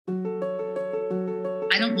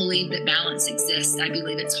don't believe that balance exists. I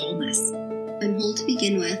believe it's wholeness. I'm whole to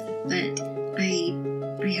begin with, but I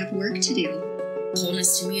have work to do.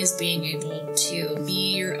 Wholeness to me is being able to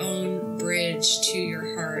be your own bridge to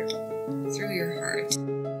your heart, through your heart.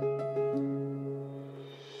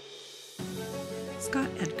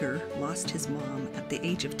 Scott Edgar lost his mom at the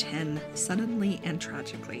age of 10, suddenly and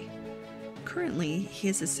tragically. Currently, he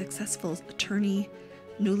is a successful attorney,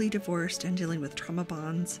 newly divorced and dealing with trauma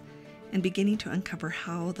bonds, and beginning to uncover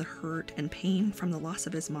how the hurt and pain from the loss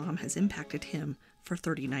of his mom has impacted him for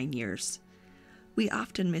 39 years. We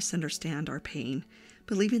often misunderstand our pain,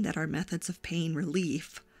 believing that our methods of pain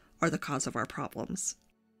relief are the cause of our problems.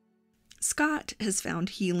 Scott has found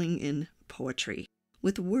healing in poetry.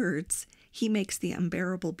 With words, he makes the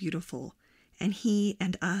unbearable beautiful, and he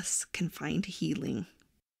and us can find healing.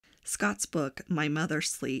 Scott's book, My Mother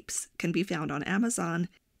Sleeps, can be found on Amazon,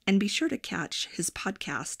 and be sure to catch his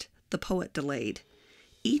podcast, The Poet Delayed.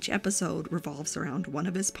 Each episode revolves around one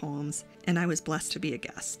of his poems, and I was blessed to be a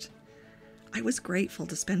guest. I was grateful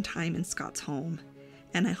to spend time in Scott's home,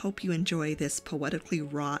 and I hope you enjoy this poetically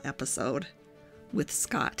raw episode with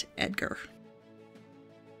Scott Edgar.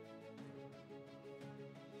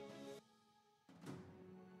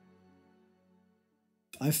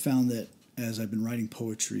 I've found that as I've been writing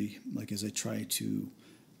poetry, like as I try to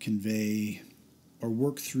convey or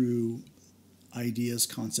work through ideas,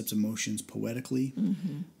 concepts, emotions poetically,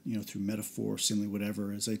 through metaphor, simile,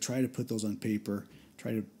 whatever, as I try to put those on paper,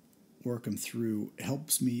 try to work them through, it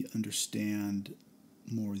helps me understand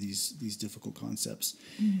more these difficult concepts.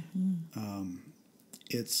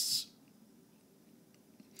 It's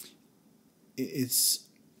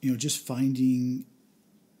just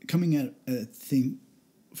coming at a thing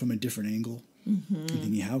from a different angle, and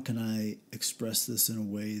thinking, how can I express this in a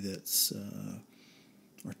way that's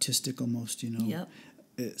artistic almost, Yep.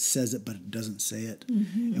 It says it, but it doesn't say it.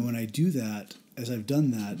 And when I do that, as I've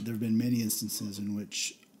done that, there have been many instances in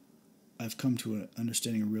which I've come to an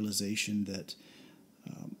understanding, a realization that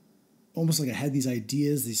almost like I had these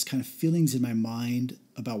ideas, these kind of feelings in my mind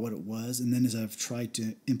about what it was, and then as I've tried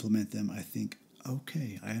to implement them, I think,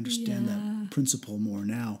 okay, I understand that principle more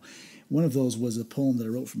now. One of those was a poem that I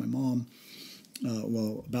wrote for my mom,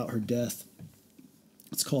 about her death.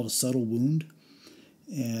 It's called A Subtle Wound.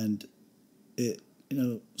 And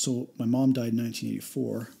so my mom died in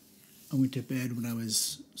 1984. I went to bed I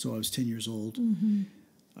was 10 years old. It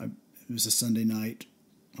was a Sunday night.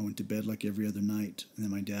 I went to bed like every other night. And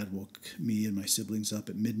then my dad woke me and my siblings up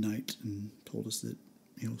at midnight and told us that,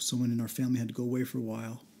 someone in our family had to go away for a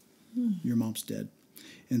while. Your mom's dead.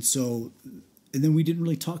 And then we didn't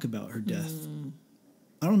really talk about her death.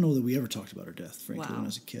 I don't know that we ever talked about her death, frankly, when I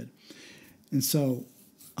was a kid. And so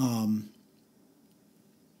I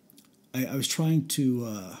was trying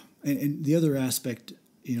to, and the other aspect,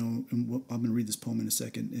 and I'm going to read this poem in a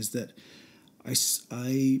second, is that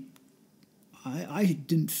I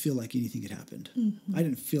didn't feel like anything had happened. I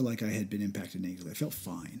didn't feel like I had been impacted negatively. I felt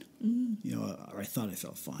fine, or I thought I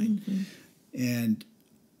felt fine. And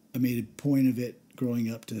I made a point of it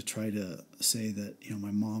growing up to try to say that,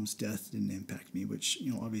 my mom's death didn't impact me, which,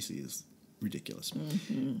 obviously is ridiculous.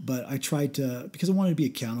 But I tried to, because I wanted to be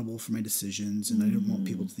accountable for my decisions, and I didn't want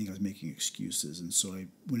people to think I was making excuses. And so I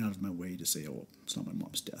went out of my way to say, oh, it's not my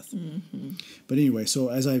mom's death. But anyway, so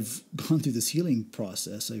as I've gone through this healing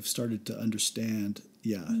process, I've started to understand,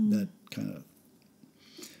 that kind of,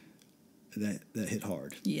 that hit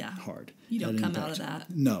hard. Yeah. Hard. You don't come out of that.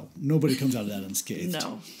 No, nobody comes out of that unscathed.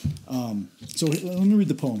 No. So let me read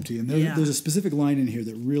the poem to you. And there's a specific line in here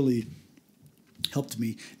that really helped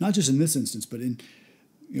me, not just in this instance, but in,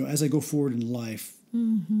 as I go forward in life,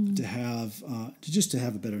 to have, to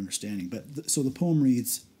have a better understanding. But so the poem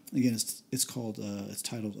reads, again, it's titled A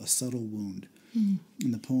Subtle Wound.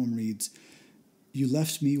 And the poem reads, "You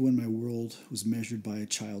left me when my world was measured by a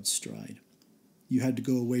child's stride. You had to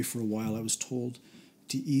go away for a while, I was told,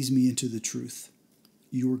 to ease me into the truth.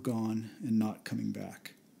 You were gone and not coming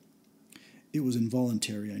back. It was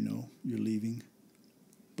involuntary, I know, you're leaving.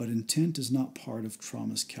 But intent is not part of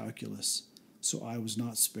trauma's calculus, so I was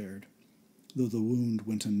not spared, though the wound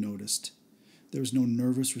went unnoticed. There was no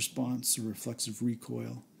nervous response or reflexive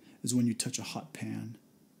recoil, as when you touch a hot pan.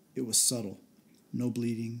 It was subtle, no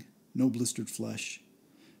bleeding, no blistered flesh,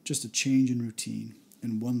 just a change in routine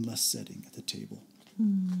and one less setting at the table."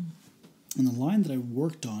 And the line that I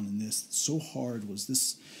worked on in this so hard was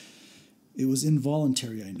this: it was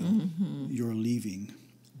involuntary, I know, you're leaving,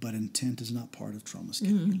 but intent is not part of trauma's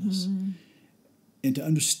calculus. And to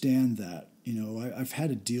understand that, I've had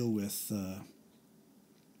to deal with,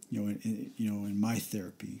 in my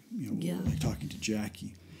therapy, like talking to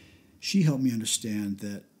Jackie, she helped me understand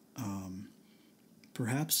that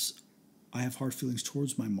perhaps I have hard feelings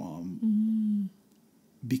towards my mom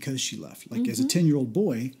because she left. Like as a 10-year-old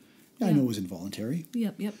boy, I know it was involuntary.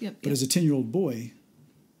 Yep. But as a 10-year-old boy,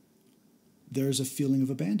 there's a feeling of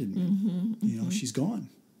abandonment. You know, she's gone.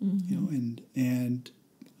 You know, and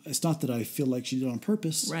it's not that I feel like she did it on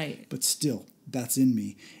purpose. Right. But still, that's in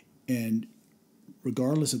me. And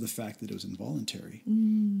regardless of the fact that it was involuntary,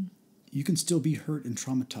 you can still be hurt and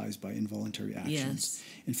traumatized by involuntary actions. Yes.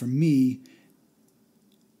 And for me,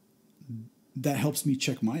 that helps me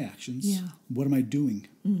check my actions. Yeah. What am I doing?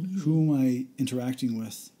 Who am I interacting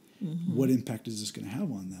with? What impact is this going to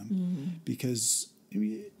have on them? Because I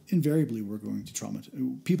mean, invariably we're going to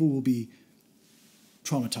traumatize. People will be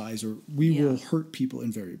traumatized, or we will hurt people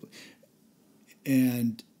invariably.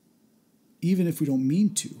 And even if we don't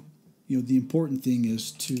mean to, you know, the important thing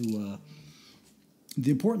is to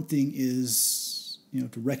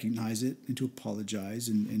recognize it and to apologize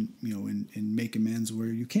and you know, and make amends where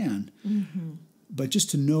you can. But just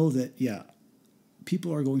to know that,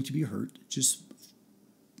 people are going to be hurt just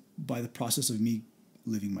by the process of me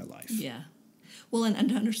living my life. Yeah. Well, and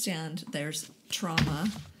to understand there's trauma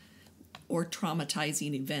or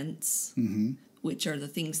traumatizing events, which are the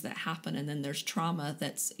things that happen, and then there's trauma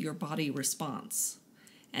that's your body response.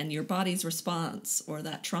 And your body's response, or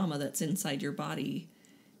that trauma that's inside your body,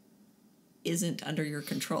 isn't under your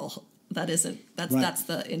control. That's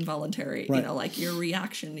the involuntary, you know, like your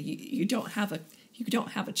reaction. You don't have a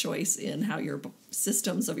choice in how your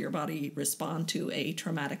systems of your body respond to a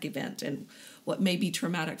traumatic event, and what may be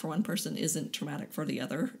traumatic for one person isn't traumatic for the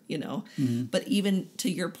other, you know. But even to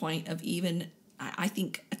your point of I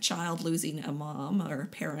think a child losing a mom or a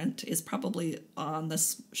parent is probably on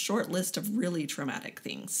this short list of really traumatic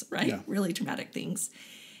things, right? Yeah. Really traumatic things.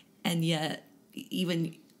 And yet,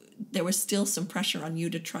 even there was still some pressure on you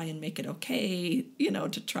to try and make it okay, you know,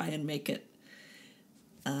 to try and make it,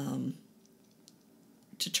 to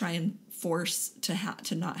try and force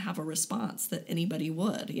to not have a response that anybody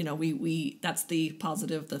would. You know, we that's the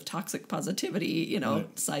positive, the toxic positivity, you know,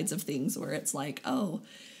 sides of things, where it's like, oh,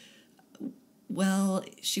 well,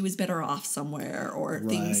 she was better off somewhere, or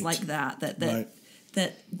things like that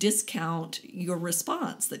that discount your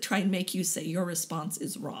response, that try and make you say your response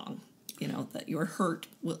is wrong, you know, that your hurt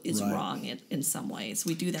is wrong in some ways.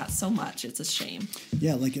 We do that so much. It's a shame.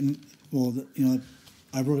 Yeah, like,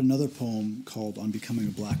 I wrote another poem called On Becoming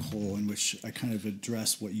a Black Hole, in which I kind of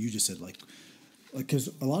address what you just said, like, because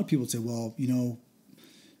a lot of people say, well, you know,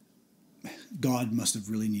 God must have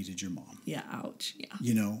really needed your mom. Yeah, ouch. Yeah.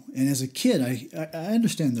 You know, and as a kid, I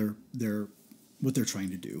understand their what they're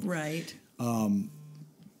trying to do. Right.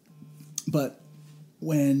 But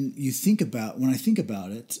when I think about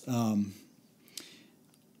it,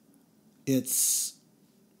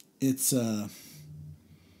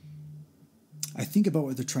 I think about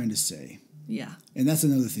what they're trying to say. Yeah. And that's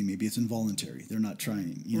another thing. Maybe it's involuntary. They're not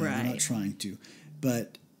trying. You know, they're not trying to.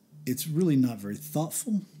 But it's really not very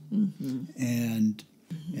thoughtful. And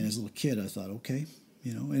as a little kid, I thought, okay,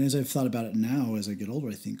 you know. And as I've thought about it now, as I get older,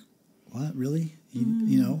 I think, what, really?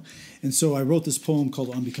 You know? And so I wrote this poem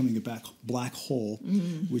called On Becoming a Black Hole,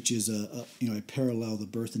 which is I parallel the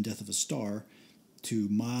birth and death of a star to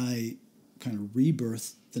my kind of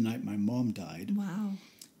rebirth the night my mom died. Wow.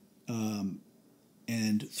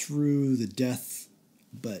 And through the death,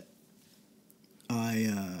 but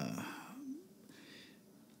the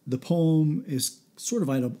poem is sort of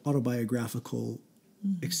autobiographical,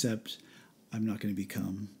 except I'm not going to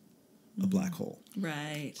become a black hole.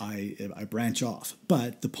 Right. I branch off,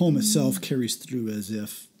 but the poem itself carries through as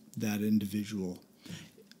if that individual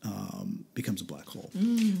becomes a black hole.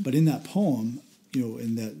 But in that poem, you know,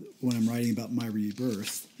 in that when I'm writing about my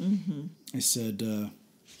rebirth, I said,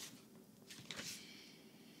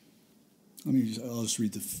 I'll just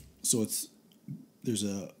read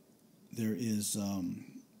there is a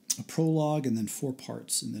prologue and then 4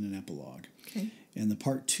 parts and then an epilogue. Okay. And the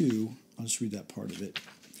part 2, I'll just read that part of it.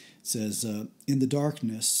 It says, in the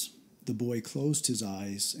darkness, the boy closed his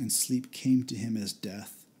eyes and sleep came to him as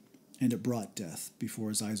death, and it brought death before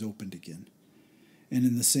his eyes opened again. And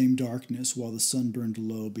in the same darkness, while the sun burned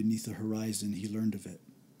low beneath the horizon, he learned of it.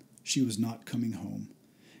 She was not coming home.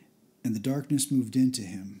 And the darkness moved into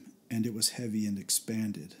him, and it was heavy and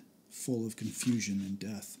expanded, full of confusion and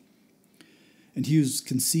death. And he was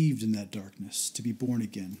conceived in that darkness, to be born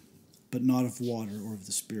again, but not of water or of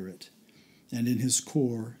the Spirit. And in his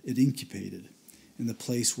core it incubated, in the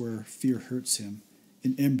place where fear hurts him,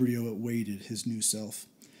 in embryo it waited his new self,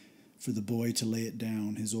 for the boy to lay it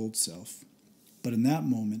down, his old self. But in that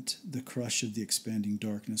moment, the crush of the expanding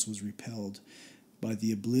darkness was repelled by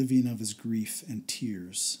the oblivion of his grief and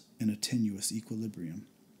tears in a tenuous equilibrium.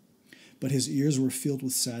 But his ears were filled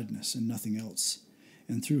with sadness and nothing else,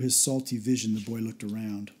 and through his salty vision the boy looked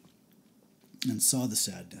around and saw the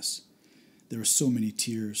sadness. There were so many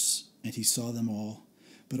tears, and he saw them all,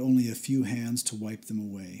 but only a few hands to wipe them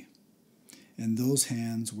away. And those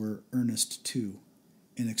hands were earnest, too,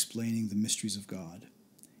 in explaining the mysteries of God.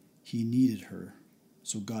 He needed her,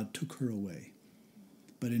 so God took her away.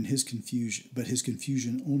 But his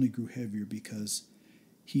confusion only grew heavier because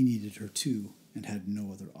he needed her too and had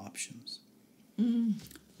no other options. Mm.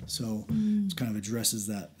 So it kind of addresses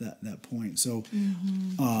that point. So,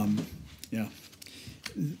 yeah.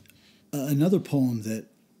 Another poem that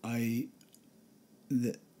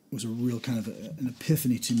was a real kind of an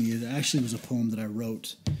epiphany to me. It actually was a poem that I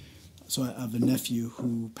wrote. So I have a nephew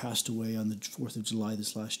who passed away on the 4th of July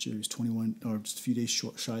this last year. He was 21, or just a few days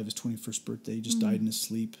shy of his 21st birthday. He just died in his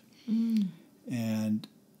sleep. Mm. And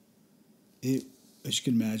it, as you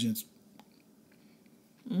can imagine, it's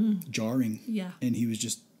jarring. Yeah. And he was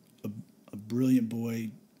just a brilliant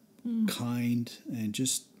boy, kind, and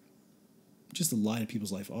just the light of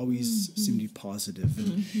people's life. Always seemed to be positive.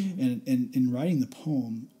 And in writing the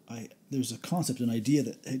poem, there's a concept, an idea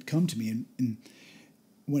that had come to me, and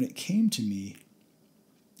when it came to me,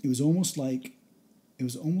 it was almost like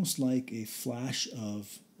a flash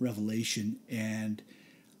of revelation, and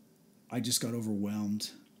I just got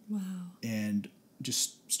overwhelmed. Wow! And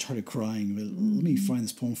just started crying. But let me find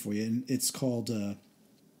this poem for you, and it's called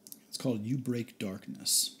 "You Break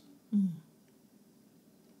Darkness," and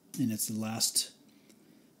it's the last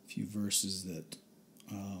few verses that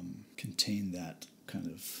contain that kind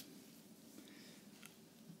of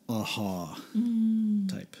aha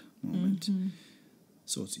type moment.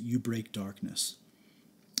 So it's "You Break Darkness."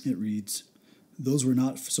 It reads, "Those were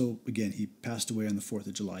not..." So again, he passed away on the 4th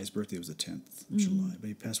of July. His birthday was the 10th of July, but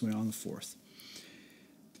he passed away on the 4th.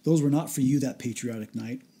 "Those were not for you that patriotic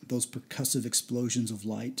night, those percussive explosions of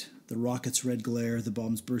light, the rocket's red glare, the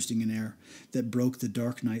bombs bursting in air, that broke the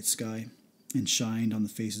dark night sky and shined on the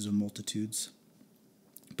faces of multitudes.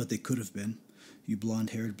 But they could have been. You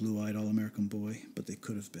blonde-haired, blue-eyed all-American boy, but they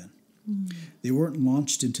could have been. They weren't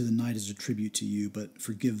launched into the night as a tribute to you, but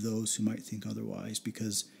forgive those who might think otherwise,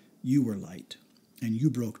 because you were light, and you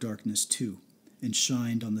broke darkness too, and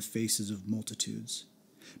shined on the faces of multitudes.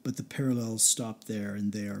 But the parallels stop there,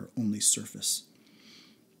 and they are only surface.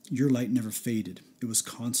 Your light never faded. It was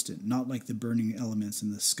constant, not like the burning elements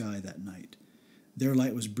in the sky that night. Their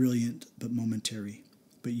light was brilliant, but momentary.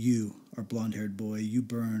 But you, our blonde-haired boy, you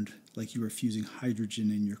burned like you were fusing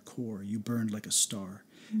hydrogen in your core. You burned like a star,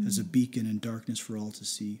 as a beacon in darkness for all to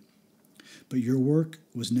see. But your work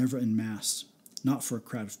was never en masse, not for a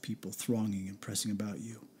crowd of people thronging and pressing about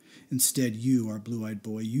you. Instead, you, our blue-eyed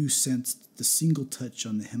boy, you sensed the single touch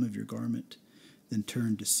on the hem of your garment, then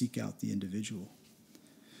turned to seek out the individual.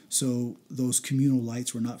 So those communal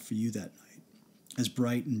lights were not for you that night, as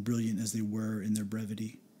bright and brilliant as they were in their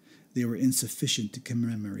brevity. They were insufficient to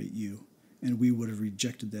commemorate you, and we would have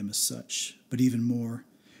rejected them as such. But even more,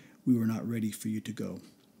 we were not ready for you to go.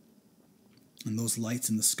 And those lights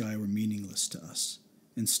in the sky were meaningless to us.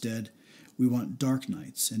 Instead, we want dark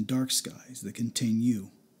nights and dark skies that contain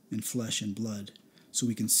you in flesh and blood, so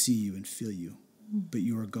we can see you and feel you. But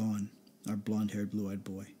you are gone, our blonde-haired, blue-eyed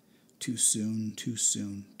boy. Too soon, too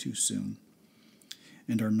soon, too soon.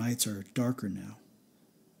 And our nights are darker now.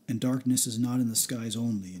 And darkness is not in the skies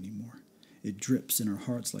only anymore. It drips in our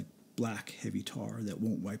hearts like black, heavy tar that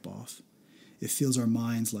won't wipe off. It fills our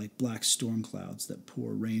minds like black storm clouds that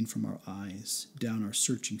pour rain from our eyes, down our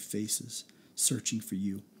searching faces, searching for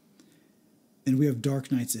you. And we have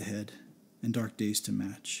dark nights ahead, and dark days to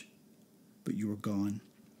match. But you are gone.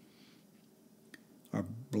 Our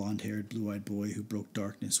blonde-haired, blue-eyed boy who broke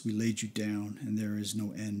darkness, we laid you down, and there is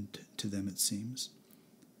no end to them, it seems.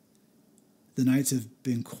 The nights have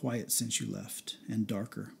been quiet since you left, and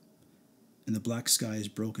darker. And the black sky is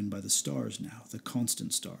broken by the stars now, the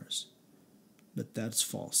constant stars. But that's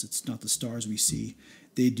false. It's not the stars we see.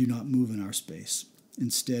 They do not move in our space.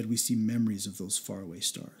 Instead, we see memories of those faraway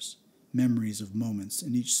stars, memories of moments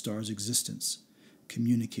in each star's existence,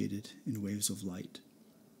 communicated in waves of light.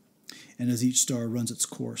 And as each star runs its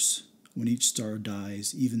course, when each star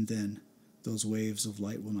dies, even then, those waves of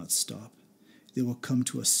light will not stop. They will come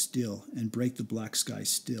to us still and break the black sky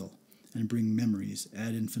still and bring memories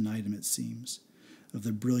ad infinitum, it seems, of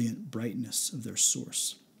the brilliant brightness of their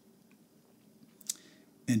source.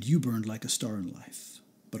 And you burned like a star in life,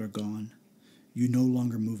 but are gone. You no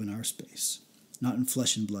longer move in our space, not in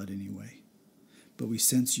flesh and blood anyway. But we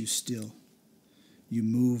sense you still. You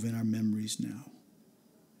move in our memories now,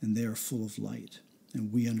 and they are full of light.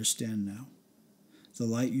 and we understand now. The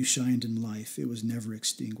light you shined in life, it was never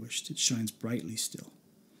extinguished. It shines brightly still,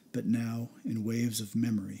 but now in waves of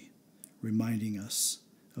memory, reminding us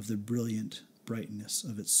of the brilliant brightness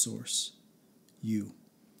of its source. You,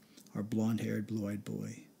 our blonde-haired, blue-eyed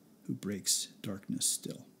boy who breaks darkness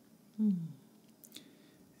still. And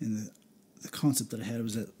the concept that I had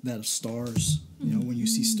was that of stars. You know, when you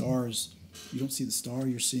see stars, you don't see the star,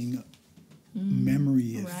 you're seeing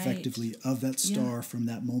memory effectively of that star from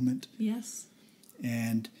that moment. Yes.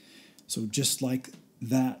 And so just like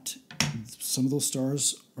that, some of those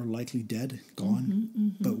stars are likely dead,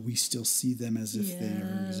 gone, but we still see them as if they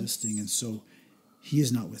are existing. And so he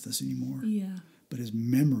is not with us anymore. Yeah. But his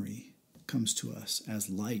memory comes to us as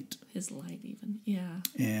light. His light even. Yeah.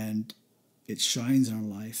 And it shines in our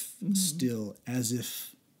life still as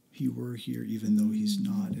if he were here, even though he's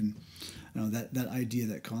not. And you know, that idea,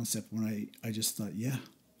 that concept, when I just thought,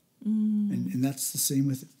 and that's the same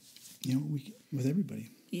with, you know, with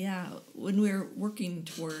everybody. Yeah, when we're working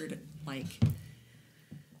toward like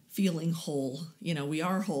feeling whole, you know, we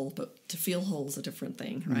are whole, but to feel whole is a different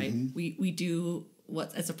thing, right? We do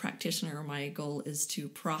what, as a practitioner, my goal is to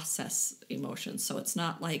process emotions. So it's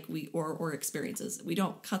not like or experiences. We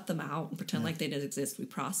don't cut them out and pretend like they didn't exist. We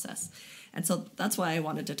process. And so that's why I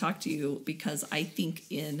wanted to talk to you, because I think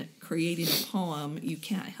in creating a poem, you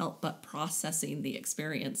can't help but processing the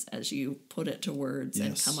experience as you put it to words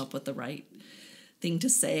and come up with the right thing to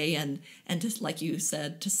say, and just like you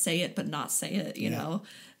said, to say it but not say it, you know.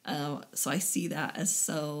 So I see that as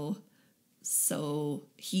so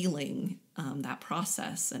healing, that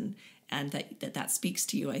process, and that speaks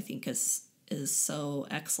to you, I think is so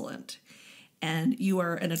excellent. And you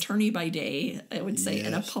are an attorney by day, I would say,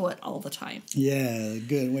 and a poet all the time. Yeah,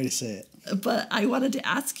 good way to say it. But I wanted to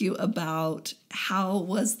ask you about, how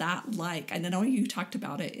was that like? And I know you talked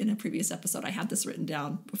about it in a previous episode. I had this written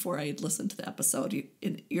down before I had listened to the episode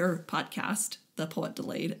in your podcast, The Poet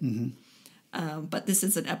Delayed. But this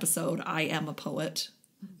is an episode, I Am a Poet.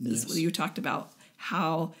 This is what you talked about.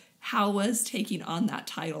 How was taking on that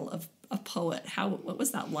title of a poet? What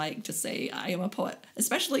was that like to say, I am a poet,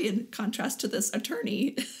 especially in contrast to this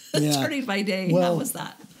attorney, attorney by day? Well, how was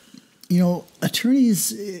that? You know,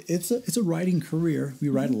 attorneys, it's a writing career. We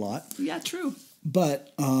write a lot. Yeah, true.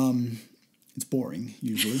 But it's boring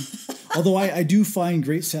usually. Although I do find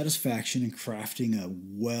great satisfaction in crafting a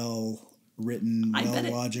well-written,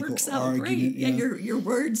 well-logical argument. Great. Yeah, your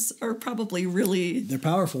words are probably they're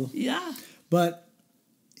powerful. Yeah. But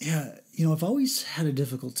yeah, you know, I've always had a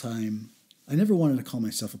difficult time. I never wanted to call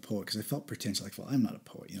myself a poet because I felt pretentious. Like, well, I'm not a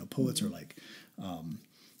poet. You know, poets are like,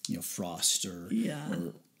 you know, Frost or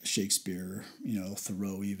Shakespeare, you know,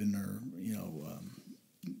 Thoreau even, or, you know,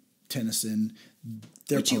 Tennyson.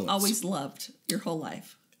 They're Which poets. You always loved your whole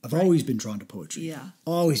life. I've always been drawn to poetry. Yeah.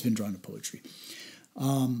 Always been drawn to poetry.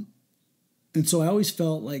 And so I always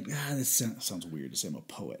felt like, this sounds weird to say I'm a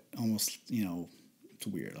poet. Almost, you know, it's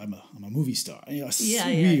weird. I'm a movie star. You know, it's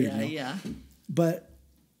weird. You know? Yeah. But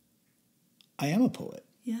I am a poet.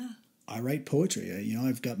 Yeah. I write poetry. You know,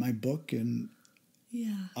 I've got my book, and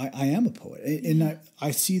I am a poet. And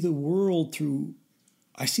I see the world through.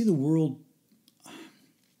 I see the world.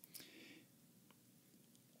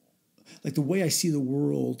 Like the way I see the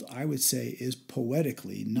world, I would say, is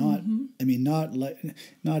poetically. Not. I mean, not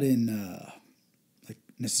in like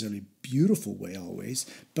necessarily beautiful way always,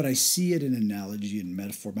 but I see it in analogy and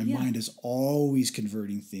metaphor. My mind is always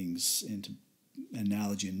converting things into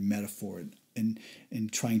analogy and metaphor, and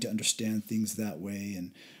trying to understand things that way.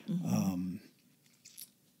 And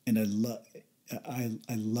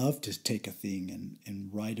I love to take a thing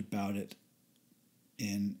and write about it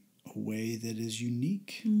in a way that is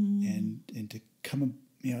unique, and to come,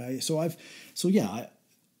 you know. So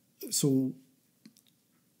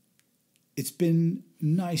it's been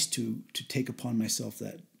nice to take upon myself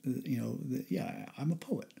that, you know, I'm a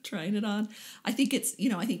poet. Trying it on. I think it's, you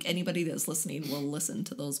know, I think anybody that's listening will listen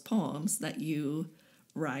to those poems that you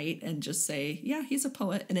write and just say, yeah, he's a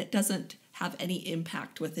poet, and it doesn't have any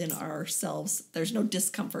impact within ourselves. There's no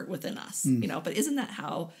discomfort within us, you know. But isn't that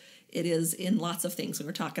how it is in lots of things? We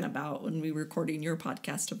were talking about when we were recording your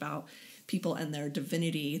podcast about people and their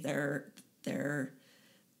divinity, their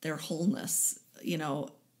wholeness. You know,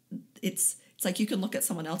 it's like you can look at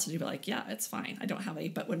someone else and you'd be like, yeah, it's fine, I don't have any.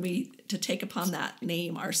 But when to take upon that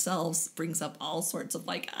name ourselves brings up all sorts of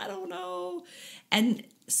like, I don't know. And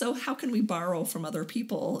so how can we borrow from other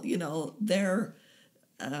people, you know, their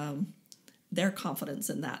confidence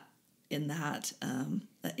in that,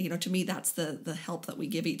 you know, to me, that's the help that we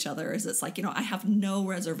give each other. Is it's like, you know, I have no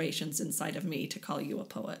reservations inside of me to call you a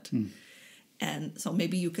poet. And so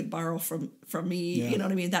maybe you could borrow from me, you know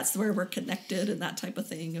what I mean? That's where we're connected and that type of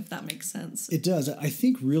thing, if that makes sense. It does. I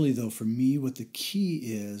think really, though, for me, what the key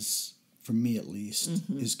is, for me at least,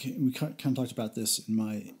 is, we kind of talked about this in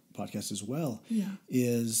my podcast as well,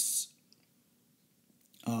 is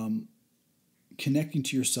connecting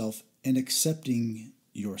to yourself and accepting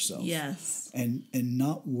yourself. Yes. And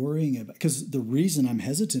not worrying about, because the reason I'm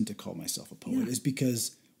hesitant to call myself a poet is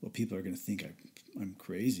because, well, people are going to think I'm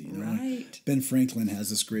crazy. You know? Right. Ben Franklin has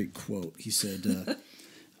this great quote. He said,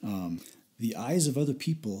 the eyes of other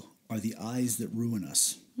people are the eyes that ruin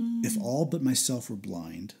us. If all but myself were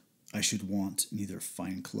blind, I should want neither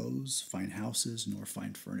fine clothes, fine houses, nor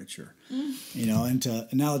fine furniture. You know, and to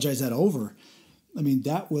analogize that over, I mean,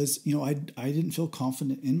 that was, you know, I didn't feel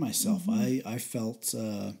confident in myself. I felt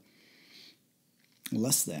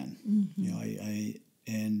less than, you know,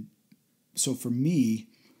 and so for me,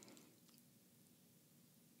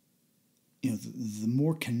 you know, the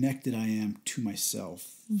more connected I am to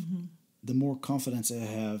myself, the more confidence I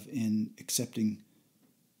have in accepting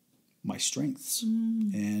my strengths.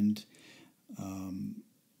 And,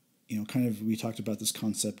 you know, kind of, we talked about this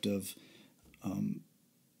concept of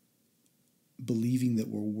believing that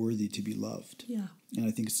we're worthy to be loved. Yeah. And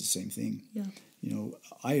I think it's the same thing. Yeah. You know,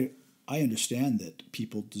 I understand that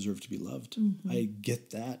people deserve to be loved. I get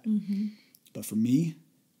that. But for me,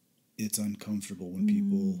 it's uncomfortable when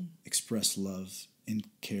people express love and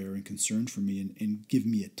care and concern for me and give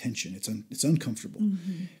me attention. It's uncomfortable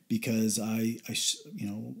because I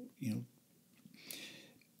you know,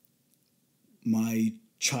 my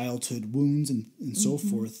childhood wounds and so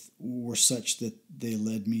forth were such that they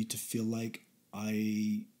led me to feel like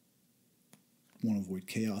I want to avoid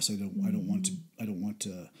chaos. I don't want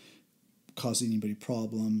to cause anybody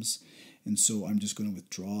problems. And so I'm just going to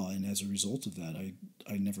withdraw. And as a result of that,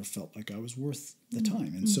 I never felt like I was worth the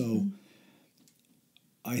time. And so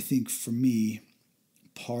I think for me,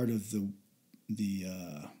 part of the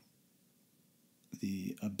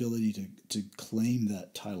ability to claim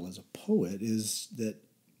that title as a poet is that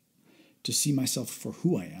to see myself for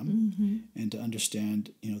who I am and to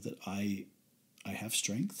understand, you know, that I have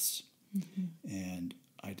strengths and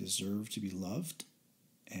I deserve to be loved,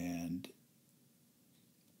 and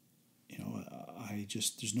you know,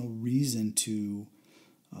 there's no reason to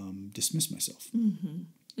dismiss myself. And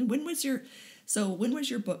when was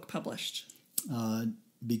your book published?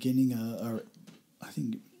 Beginning of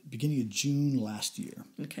June last year.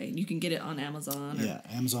 Okay, and you can get it on Amazon.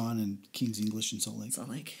 Amazon and King's English in Salt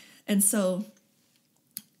Lake. And so,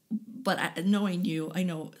 but knowing you, I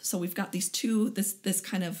know. So we've got these two, this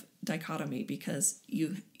kind of dichotomy, because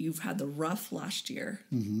you've had the rough last year.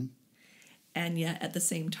 And yet, at the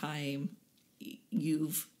same time,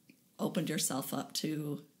 you've opened yourself up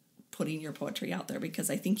to putting your poetry out there, because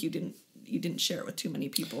I think you didn't share it with too many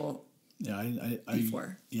people. Yeah,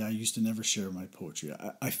 before. I used to never share my poetry.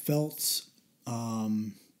 I felt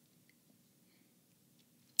that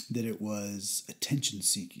it was attention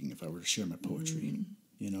seeking if I were to share my poetry.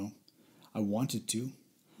 You know, I wanted to,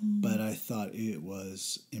 but I thought it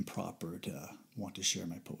was improper to want to share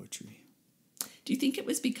my poetry. Do you think it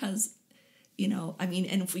was because, you know, I mean,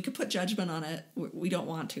 and if we could put judgment on it, we don't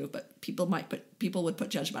want to, but people would put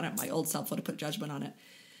judgment on it. My old self would have put judgment on it.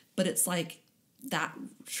 But it's like that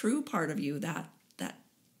true part of you, that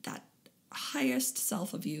highest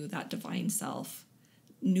self of you, that divine self,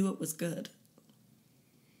 knew it was good.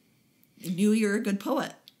 Knew you're a good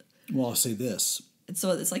poet. Well, I'll say this. And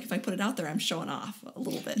so it's like, if I put it out there, I'm showing off a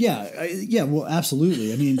little bit. Yeah, well,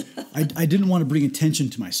 absolutely. I mean, I didn't want to bring attention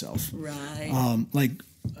to myself. Right. Like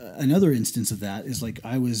another instance of that is like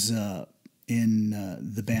I was in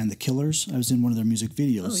the band The Killers. I was in one of their music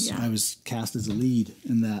videos. Oh, yeah. I was cast as a lead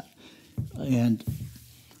in that, and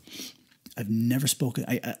I've never spoken.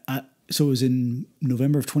 So it was in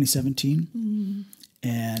November of 2017,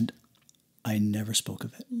 and I never spoke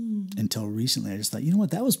of it until recently. I just thought, you know what,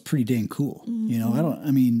 that was pretty dang cool. You know,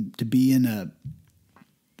 to be in a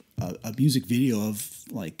music video of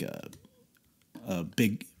like a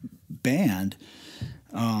big band,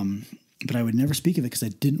 but I would never speak of it because I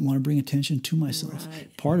didn't want to bring attention to myself.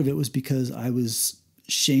 Right. Part of it was because I was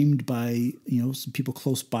shamed by, you know, some people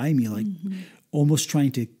close by me, like almost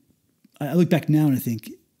trying to, I look back now and I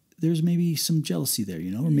think there's maybe some jealousy there,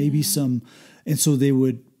 you know, or maybe some, and so they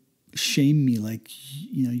would shame me, like,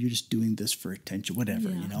 you know, you're just doing this for attention, whatever,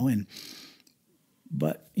 you know,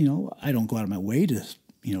 but, you know, I don't go out of my way to,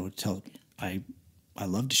 you know, tell, I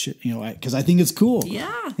love to shit, you know, because I think it's cool.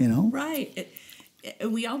 Yeah. You know? Right.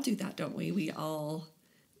 We all do that, don't we? We all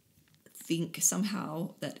think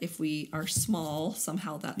somehow that if we are small,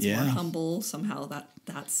 somehow that's more humble, somehow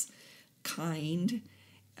that's kind.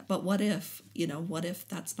 But what if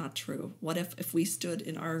that's not true? What if we stood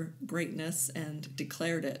in our greatness and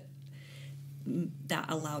declared it, that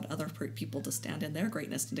allowed other people to stand in their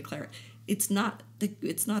greatness and declare it? It's not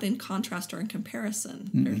in contrast or in comparison.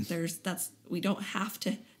 We don't have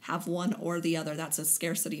to have one or the other. That's a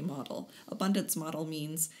scarcity model. Abundance model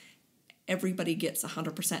means everybody gets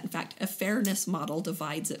 100%. In fact, a fairness model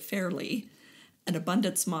divides it fairly. An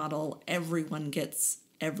abundance model, everyone gets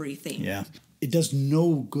everything. Yeah. It does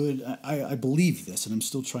no good. I believe this, and I'm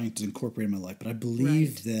still trying to incorporate it in my life, but I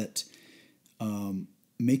believe that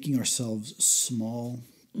making ourselves small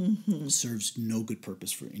serves no good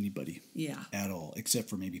purpose for anybody at all, except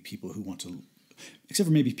for maybe people who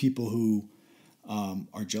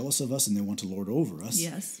are jealous of us and they want to lord over us.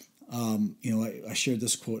 Yes. I shared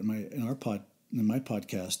this quote in my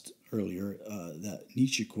podcast earlier, that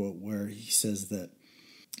Nietzsche quote where he says that,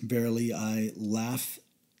 "Verily I laugh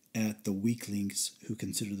at the weaklings who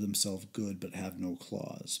consider themselves good but have no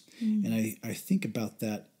claws." And I think about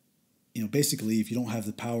that, basically, if you don't have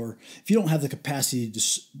the power, if you don't have the capacity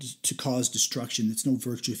to cause destruction, it's no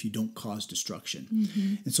virtue if you don't cause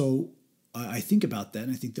destruction. And so I think about that,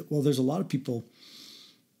 and I think that, well, there's a lot of people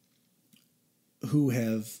who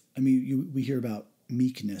have, we hear about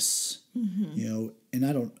meekness,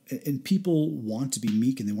 and people want to be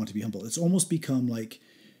meek and they want to be humble. It's almost become like,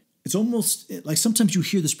 sometimes you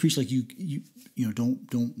hear this preached like don't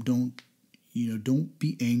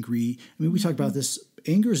be angry. We talk about this.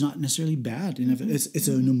 Anger is not necessarily bad, and it's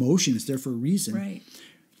an emotion. It's there for a reason, right?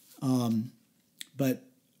 But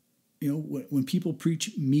when people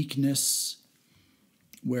preach meekness,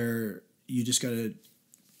 where you just got to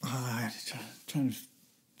trying to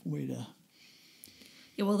way to.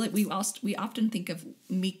 Yeah, well, we often think of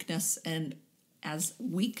meekness and as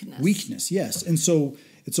weakness. Weakness, yes, and so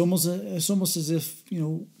it's almost as if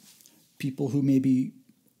people who maybe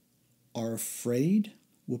are afraid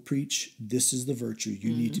will preach, this is the virtue.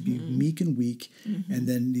 You need to be meek and weak, and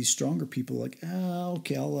then these stronger people are like,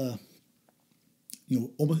 okay, I'll.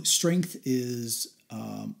 Almost strength is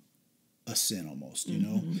a sin, almost,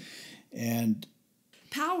 and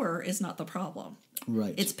power is not the problem.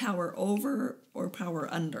 Right. It's power over or power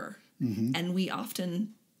under, and we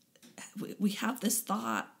often we have this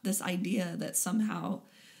thought, this idea that somehow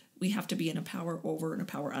we have to be in a power over and a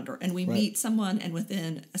power under, and we meet someone, and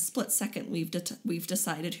within a split second, we've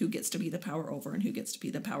decided who gets to be the power over and who gets to be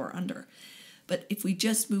the power under. But if we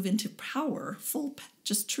just move into power,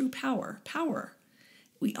 just true power,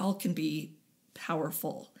 we all can be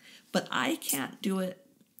powerful. But I can't do it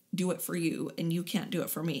for you, and you can't do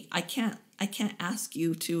it for me. I can't ask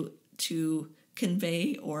you to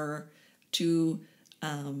convey or to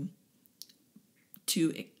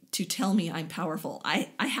tell me I'm powerful. I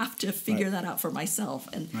have to figure that out for myself.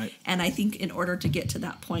 And I think in order to get to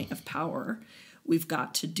that point of power, we've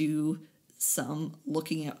got to do some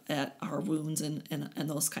looking at our wounds and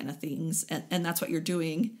those kind of things. And that's what you're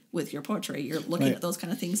doing with your poetry. You're looking at those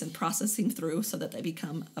kind of things and processing through so that they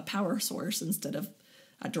become a power source instead of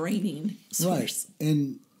a draining source. Right.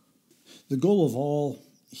 And the goal of all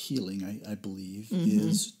healing, I believe,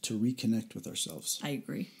 is to reconnect with ourselves. I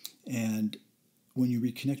agree. And when you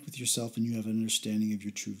reconnect with yourself and you have an understanding of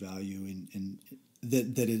your true value and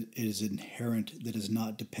that it is inherent, that is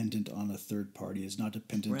not dependent on a third party, is not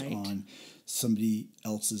dependent on somebody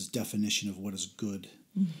else's definition of what is good.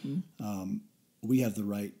 We have the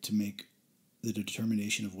right to make the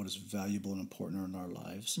determination of what is valuable and important in our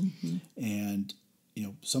lives. And,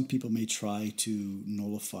 some people may try to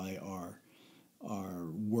nullify our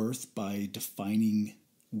worth by defining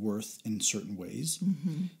worth in certain ways.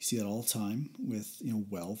 You see that all the time with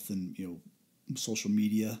wealth and social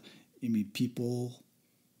media. People,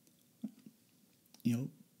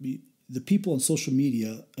 the people on social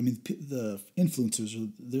media. The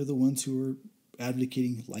influencers they're the ones who are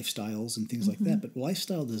advocating lifestyles and things like that. But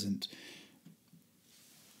lifestyle doesn't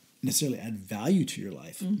necessarily add value to your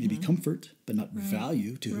life. Maybe comfort, but not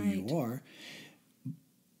value to who you are.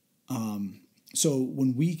 So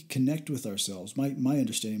when we connect with ourselves, my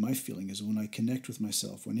understanding, my feeling is when I connect with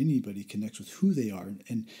myself, when anybody connects with who they are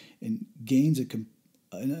and gains an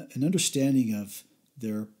understanding of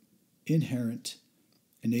their inherent,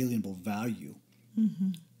 inalienable value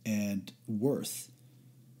and worth,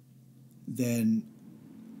 then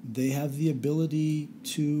they have the ability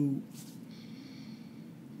to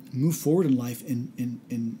move forward in life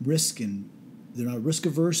and risk, and they're not risk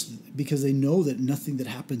averse because they know that nothing that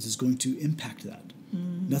happens is going to impact that.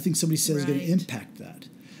 Nothing somebody says is going to impact that,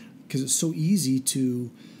 because it's so easy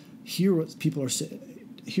to hear what people are saying,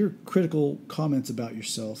 hear critical comments about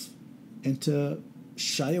yourself, and to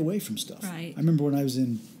shy away from stuff. Right. I remember when I was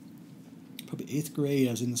in probably 8th grade,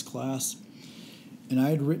 I was in this class, and I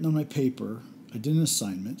had written on my paper, I did an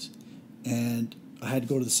assignment, and I had to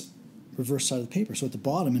go to the reverse side of the paper. So at the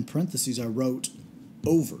bottom, in parentheses, I wrote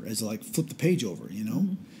over, as like flip the page over, you know?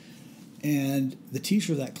 Mm-hmm. And the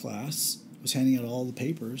teacher of that class was handing out all the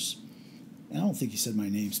papers, and I don't think he said my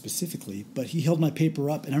name specifically, but he held my paper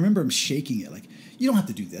up, and I remember him shaking it, like, you don't have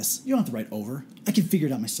to do this. You don't have to write over. I can figure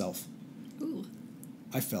it out myself. Ooh.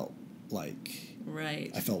 I felt like...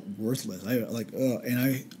 Right. I felt worthless.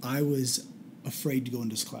 And I was afraid to go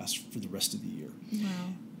into this class for the rest of the year. Wow.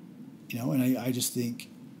 You know, and I just think,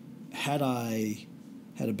 had I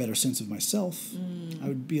had a better sense of myself, I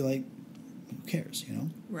would be like, who cares, you know?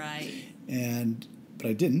 Right. But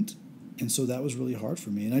I didn't. And so that was really hard for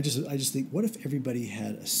me. And I just think, what if everybody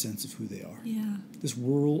had a sense of who they are? Yeah. This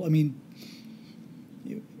world, I mean,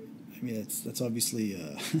 that's obviously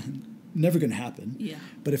never going to happen. Yeah.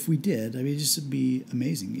 But if we did, I mean, it just would be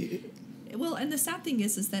amazing. Well, and the sad thing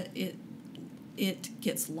is that it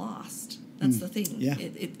gets lost. That's the thing. Yeah.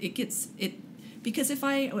 It gets because if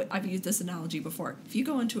I've used this analogy before. If you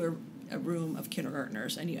go into a room of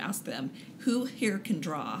kindergartners and you ask them who here can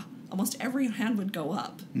draw, almost every hand would go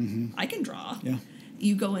up. Mm-hmm. I can draw. Yeah.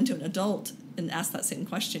 You go into an adult and ask that same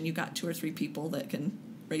question, you got 2 or 3 people that can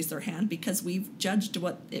raise their hand because we've judged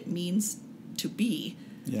what it means to be.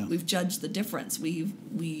 Yeah. We've judged the difference.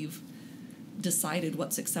 We've decided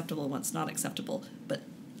what's acceptable and what's not acceptable. But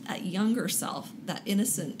that younger self, that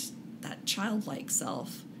innocent, that childlike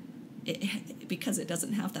self, because it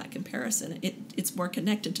doesn't have that comparison, it's more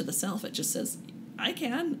connected to the self. It just says, I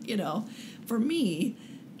can, you know. For me,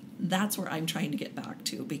 that's where I'm trying to get back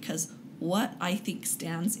to, because what I think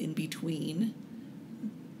stands in between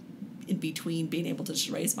being able to just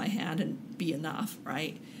raise my hand and be enough,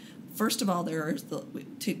 right? First of all, there's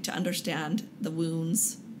to understand the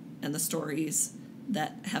wounds and the stories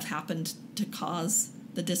that have happened to cause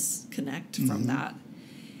the disconnect from that.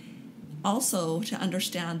 Also, to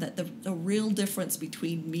understand that the real difference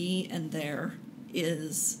between me and there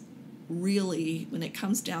is really, when it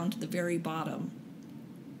comes down to the very bottom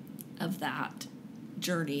of that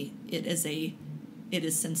journey, it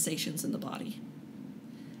is sensations in the body.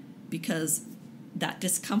 Because that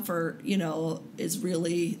discomfort, you know, is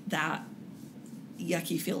really that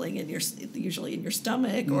yucky feeling usually in your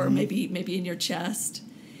stomach or maybe in your chest.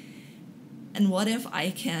 And what if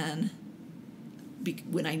I can,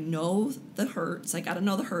 when I know the hurts, I got to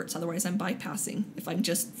know the hurts, otherwise I'm bypassing. If I'm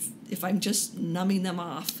just numbing them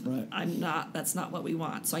off, right. That's not what we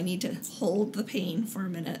want. So I need to hold the pain for a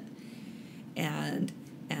minute and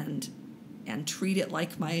treat it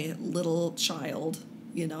like my little child,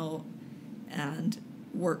 you know, and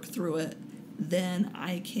work through it. Then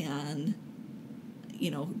I can,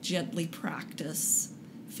 you know, gently practice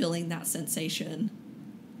feeling that sensation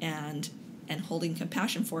and holding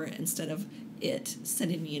compassion for it instead of it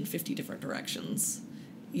sending me in 50 different directions,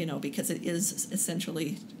 you know, because it is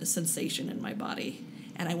essentially a sensation in my body.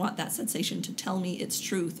 And I want that sensation to tell me its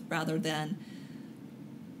truth rather than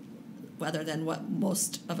what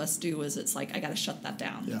most of us do is it's like, I got to shut that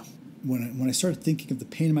down. Yeah. When I started thinking of the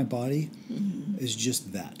pain in my body, is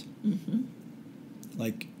just that. Mm-hmm.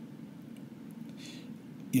 Like,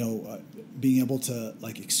 you know, being able to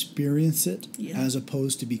like experience it as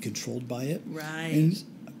opposed to be controlled by it. Right. And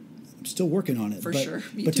I'm still working on it. For sure.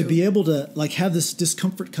 But to be able to like have this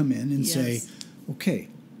discomfort come in and say, okay.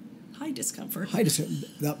 Hi, discomfort.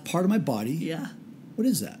 That part of my body. Yeah. What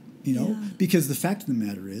is that? You know? Yeah. Because the fact of the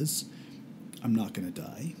matter is, I'm not going to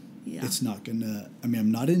die. Yeah. It's not going to, I mean,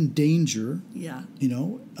 I'm not in danger. Yeah. You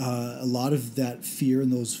know, a lot of that fear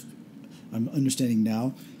and those, I'm understanding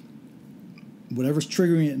now, whatever's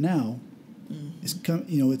triggering it now is,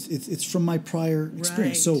 you know, it's from my prior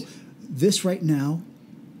experience. Right. So this right now,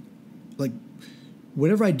 like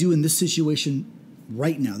whatever I do in this situation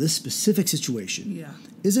right now, this specific situation,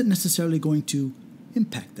 isn't necessarily going to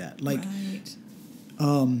impact that. Like,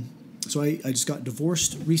 so I just got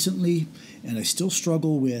divorced recently, and I still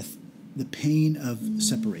struggle with the pain of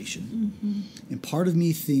separation. Mm-hmm. And part of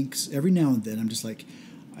me thinks every now and then, I'm just like,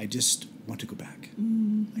 I just want to go back.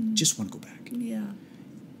 Mm-hmm. I just want to go back. Yeah.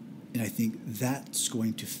 And I think that's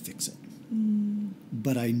going to fix it. Mm-hmm.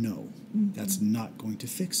 But I know that's not going to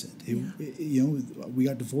fix it. You know, we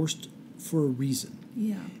got divorced for a reason.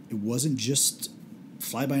 Yeah. It wasn't just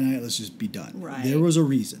fly by night, let's just be done. Right. There was a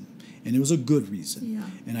reason. And it was a good reason. Yeah.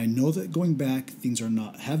 And I know that going back, things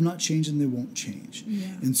have not changed and they won't change. Yeah.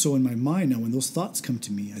 And so in my mind now, when those thoughts come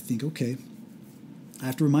to me, I think, okay, I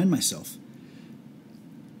have to remind myself,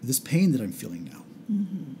 this pain that I'm feeling now,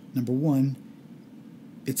 number one,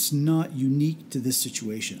 it's not unique to this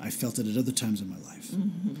situation. I felt it at other times in my life.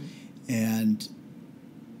 Mm-hmm.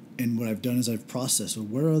 And what I've done is I've processed, well,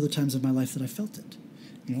 where are other times in my life that I felt it?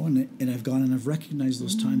 You know, and I've gone and I've recognized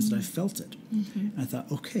those times that I felt it. Mm-hmm. And I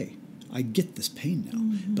thought, okay, I get this pain now.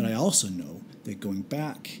 Mm-hmm. But I also know that going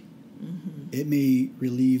back, Mm-hmm. it may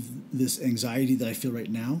relieve this anxiety that I feel right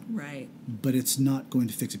now, Right. but it's not going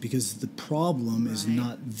to fix it because the problem is Right.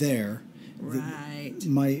 not there. Right.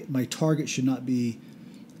 My target should not be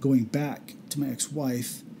going back to my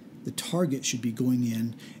ex-wife. The target should be going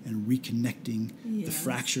in and reconnecting the Yes.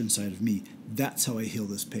 fracture inside of me. That's how I heal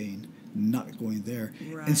this pain, not going there.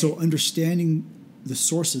 Right. And so understanding the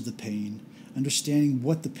source of the pain, understanding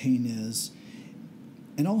what the pain is,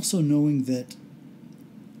 and also knowing that,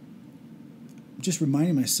 just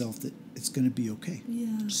reminding myself that it's going to be okay. Yeah.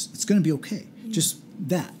 It's going to be okay. Yeah. Just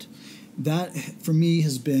that for me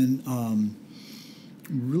has been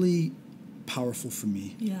really powerful for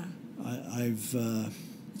me. Yeah. I've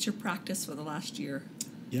It's your practice for the last year.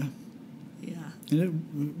 yeah, Yeah. and it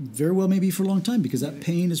very well may be for a long time because that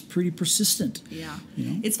pain is pretty persistent. Yeah. You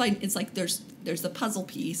know? It's like there's the puzzle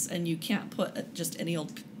piece, and you can't put just any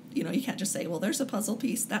old, you can't just say, well, there's a puzzle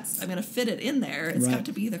piece. I'm going to fit it in there. It's Right. got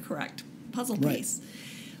to be the correct puzzle Right. piece.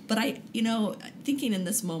 But thinking in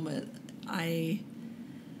this moment, I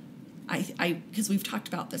because we've talked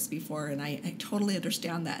about this before, and I totally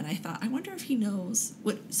understand that. And I thought, I wonder if he knows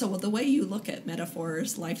what. So the way you look at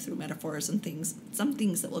metaphors, life through metaphors and things, some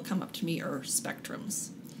things that will come up to me are spectrums.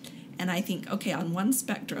 And I think, okay, on one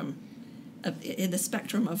spectrum, in the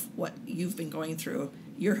spectrum of what you've been going through,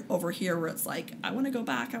 you're over here where it's like, I want to go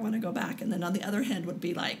back. And then on the other hand would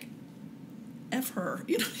be like, F her,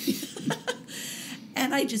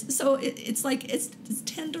 And I just, so it's like, it's as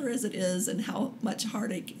tender as it is and how much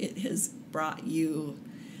heartache it has brought you.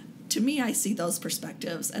 To me, I see those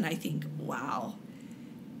perspectives and I think, wow,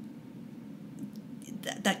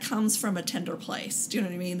 that comes from a tender place. Do you know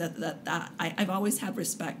what I mean? That I've always had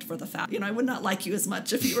respect for the fact, I would not like you as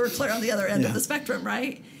much if you were clear on the other end of the spectrum,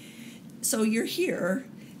 right? So you're here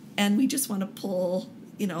and we just want to pull,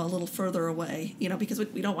 a little further away, because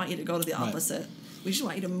we don't want you to go to the opposite. Right. We just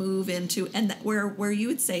want you to move into, and where you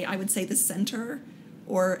would say, I would say the center,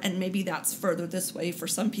 and maybe that's further this way for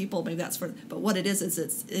some people, maybe that's further, but what it is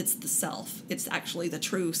it's the self. It's actually the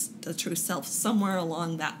true self somewhere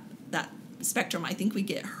along that spectrum. I think we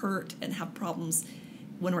get hurt and have problems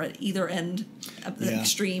when we're at either end of the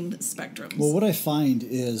extreme spectrums. Well, what I find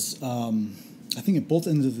is, I think at both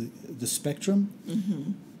ends of the spectrum,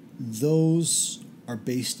 mm-hmm. those are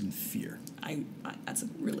based in fear. I that's a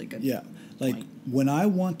really good like point. When I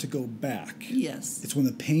want to go back, yes, it's when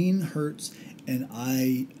the pain hurts and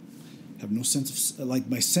I have no sense of, like,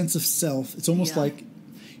 my sense of self. It's almost like,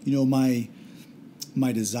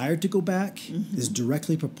 my desire to go back mm-hmm. is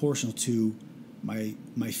directly proportional to my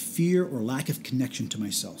fear or lack of connection to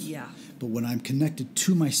myself. Yeah. But when I'm connected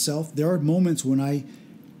to myself, there are moments when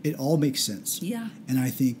it all makes sense. Yeah. And I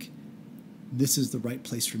think this is the right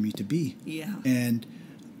place for me to be. Yeah. And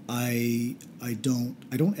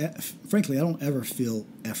frankly, I don't ever feel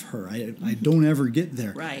F her. I don't ever get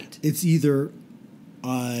there. Right. It's either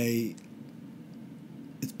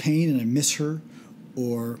it's pain and I miss her,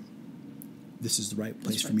 or this is the right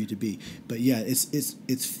place for me to be. But yeah,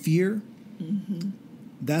 it's fear. Mm-hmm.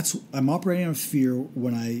 I'm operating out of fear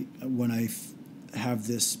when I have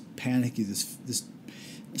this panicky, this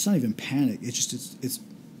it's not even panic. It's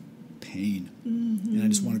pain, mm-hmm. and I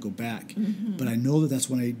just want to go back. Mm-hmm. But I know that's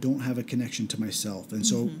when I don't have a connection to myself, and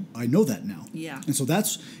so mm-hmm. I know that now. Yeah. And so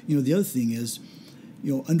that's the other thing is,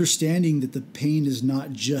 understanding that the pain is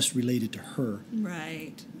not just related to her.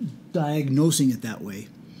 Right. Diagnosing it that way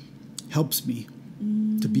helps me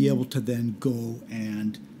to be able to then go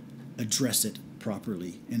and address it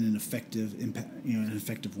properly in an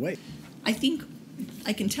effective way. I think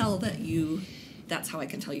I can tell that's how I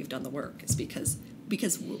can tell you've done the work, is because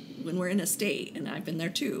when we're in a state, and I've been there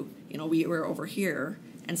too, we were over here,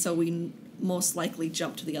 and so we most likely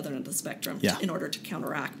jump to the other end of the spectrum in order to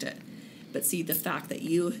counteract it. But see, the fact that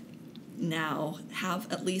you now have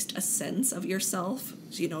at least a sense of yourself,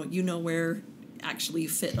 you know where actually you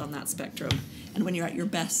fit on that spectrum, and when you're at your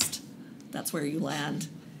best, that's where you land.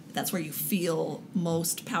 That's where you feel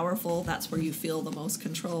most powerful. That's where you feel the most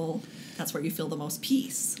control. That's where you feel the most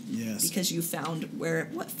peace. Yes. Because you found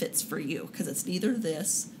what fits for you. Because it's neither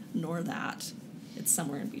this nor that. It's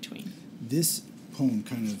somewhere in between. This poem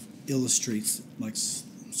kind of illustrates like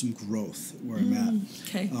some growth where I'm at.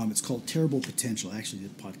 Okay. It's called Terrible Potential. I actually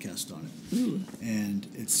did a podcast on it. Ooh. And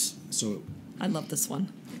it's so. I love this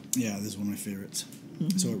one. Yeah, this is one of my favorites.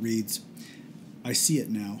 Mm-hmm. So it reads, I see it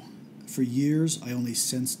now. For years, I only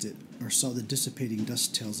sensed it or saw the dissipating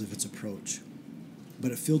dust tails of its approach.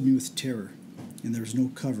 But it filled me with terror, and there was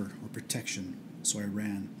no cover or protection, so I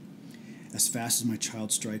ran. As fast as my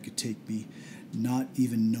child stride could take me, not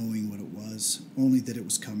even knowing what it was, only that it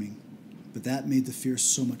was coming. But that made the fear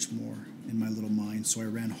so much more in my little mind, so I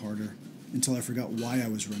ran harder, until I forgot why I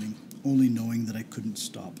was running, only knowing that I couldn't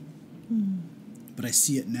stop. But I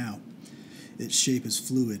see it now. Its shape is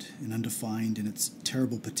fluid and undefined, and its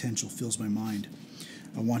terrible potential fills my mind.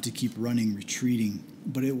 I want to keep running, retreating,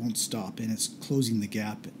 but it won't stop, and it's closing the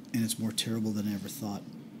gap, and it's more terrible than I ever thought.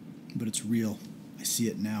 But it's real. I see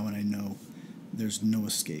it now, and I know there's no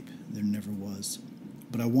escape. There never was.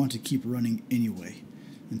 But I want to keep running anyway,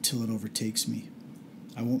 until it overtakes me.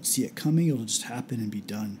 I won't see it coming, it'll just happen and be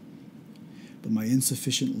done. But my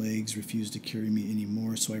insufficient legs refuse to carry me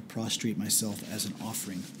anymore, so I prostrate myself as an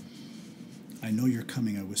offering. I know you're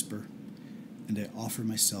coming, I whisper, and I offer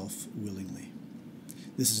myself willingly.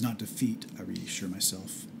 This is not defeat, I reassure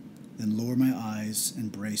myself, then lower my eyes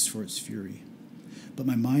and brace for its fury. But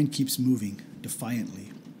my mind keeps moving,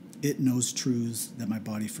 defiantly. It knows truths that my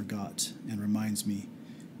body forgot, and reminds me,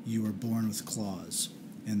 you were born with claws,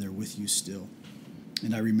 and they're with you still.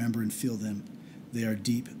 And I remember and feel them. They are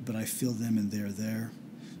deep, but I feel them and they are there.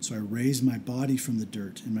 So I raise my body from the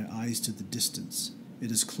dirt and my eyes to the distance.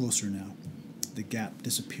 It is closer now, the gap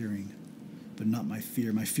disappearing. But not my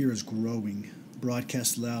fear. My fear is growing,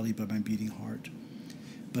 broadcast loudly by my beating heart.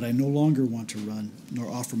 But I no longer want to run,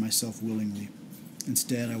 nor offer myself willingly.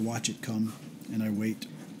 Instead, I watch it come, and I wait.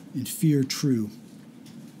 In fear, true,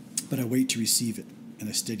 but I wait to receive it, and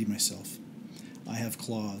I steady myself. I have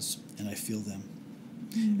claws, and I feel them.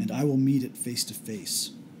 And I will meet it face to face.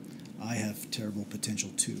 I have terrible potential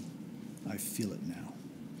too. I feel it now.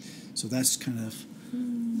 So that's kind of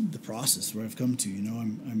the process where I've come to. You know,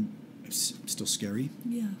 it's still scary.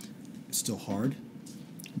 Yeah. It's still hard,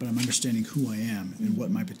 but I'm understanding who I am and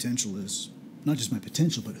what my potential is. Not just my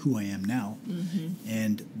potential, but who I am now.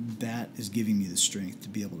 And that is giving me the strength to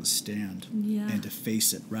be able to stand and to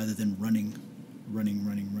face it rather than running.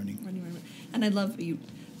 And I love you.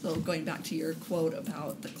 So going back to your quote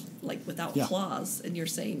about without claws, and you're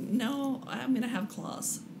saying, no, I'm going to have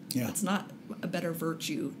claws. Yeah. It's not a better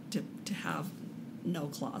virtue to have no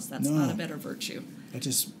claws. That's not a better virtue.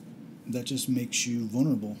 That just makes you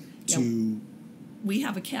vulnerable to. We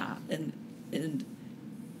have a cat, and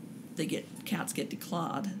cats get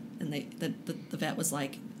declawed, and the vet was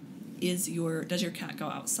like, does your cat go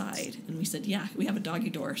outside? And we said, yeah, we have a doggy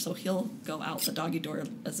door, so he'll go out the doggy door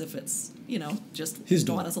as if it's, just his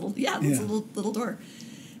door. His little door.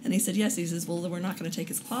 And he said, yes. He says, well, we're not going to take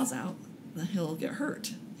his claws out. Then he'll get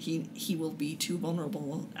hurt. He will be too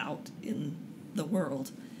vulnerable out in the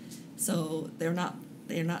world. So they're not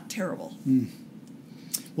terrible.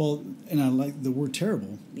 Well, and I like the word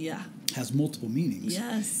terrible. Yeah. Has multiple meanings.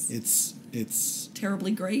 Yes. It's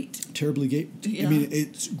terribly great. Terribly great. Yeah. I mean,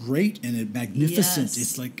 it's great and it's magnificent. Yes.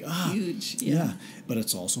 It's like huge. Yeah. But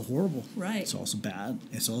it's also horrible. Right. It's also bad.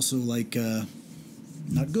 It's also like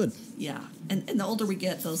not good. Yeah. And the older we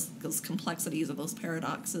get, those complexities of those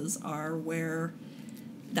paradoxes are where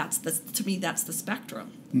to me that's the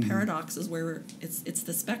spectrum. Paradox is where it's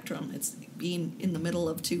the spectrum. It's being in the middle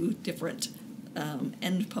of two different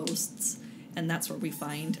end posts. And that's where we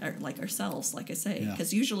find ourselves, like I say,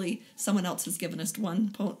 because usually someone else has given us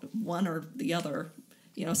one or the other.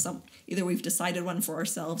 Either we've decided one for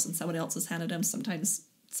ourselves and someone else has handed them. Sometimes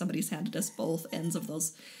somebody's handed us both ends of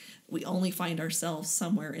those. We only find ourselves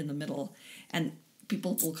somewhere in the middle, and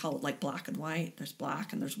people will call it like black and white. There's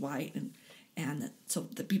black and there's white, and so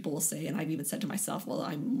the people will say, and I've even said to myself, well,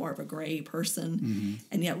 I'm more of a gray person,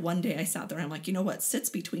 and yet one day I sat there and I'm like, you know what sits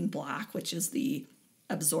between black, which is the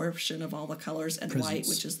absorption of all the colors, and white,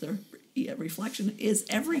 which is the reflection, is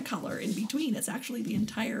every color in between. It's actually the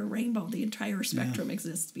entire rainbow. The entire spectrum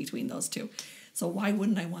exists between those two. So why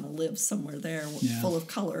wouldn't I want to live somewhere there full of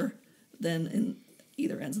color than in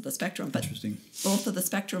either ends of the spectrum? But both of the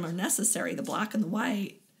spectrum are necessary. The black and the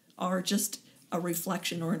white are just a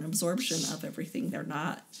reflection or an absorption of everything. They're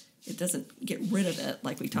not, it doesn't get rid of it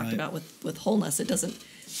like we talked about with wholeness.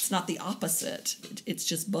 It's not the opposite. It's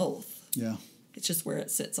just both. Yeah. It's just where it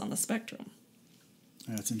sits on the spectrum.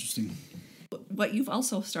 That's interesting. What you've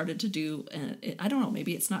also started to do, I don't know,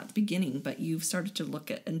 maybe it's not the beginning, but you've started to look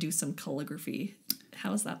at and do some calligraphy.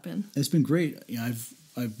 How has that been? It's been great.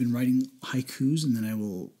 I've been writing haikus, and then I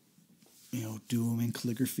will, do them in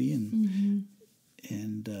calligraphy, and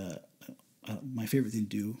my favorite thing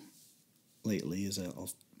to do lately is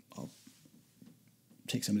I'll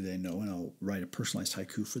take somebody that I know and I'll write a personalized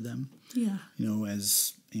haiku for them. Yeah.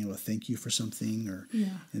 As a thank you for something,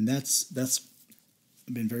 and that's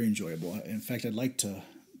been very enjoyable. In fact, I'd like to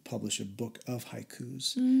publish a book of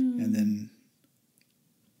haikus and then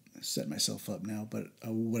set myself up now. But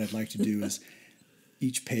what I'd like to do is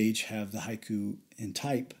each page have the haiku in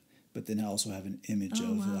type, but then I also have an image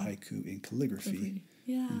of the haiku in calligraphy.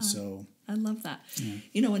 Yeah. And so I love that.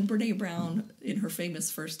 Yeah. When Brene Brown, in her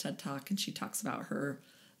famous first TED Talk, and she talks about her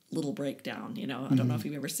little breakdown, I don't know if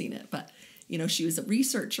you've ever seen it, but, she was a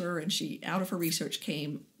researcher, and out of her research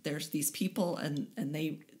came, there's these people and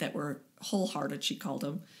they that were wholehearted, she called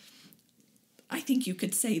them. I think you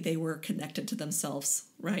could say they were connected to themselves,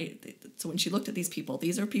 right? So when she looked at these people,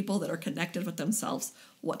 these are people that are connected with themselves.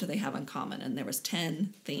 What do they have in common? And there was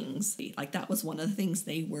 10 things. Like, that was one of the things.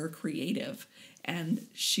 They were creative. And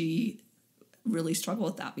she really struggled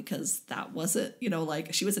with that because that wasn't,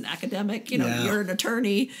 like, she was an academic, you're an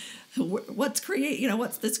attorney. What's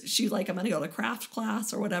what's this? She's like, I'm going to go to craft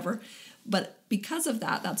class or whatever. But because of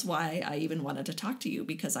that, that's why I even wanted to talk to you,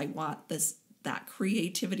 because I want that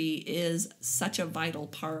creativity is such a vital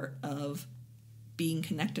part of being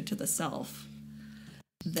connected to the self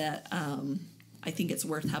that I think it's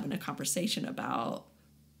worth having a conversation about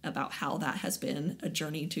how that has been a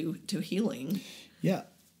journey to healing. Yeah.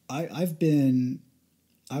 I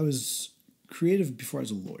was creative before I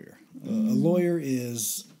was a lawyer. A lawyer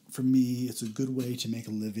is, for me, it's a good way to make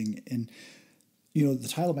a living. And, the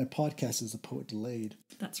title of my podcast is The Poet Delayed.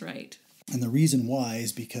 That's right. And the reason why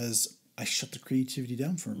is because I shut the creativity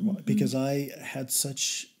down for a while, because I had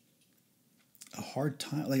such a hard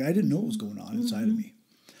time. Like, I didn't know what was going on inside of me.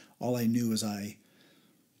 All I knew is I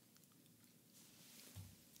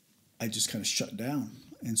just kind of shut down.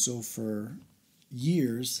 And so for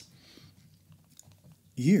years,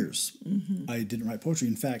 I didn't write poetry.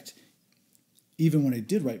 In fact, even when I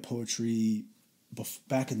did write poetry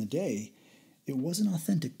back in the day, it wasn't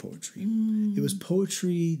authentic poetry. It was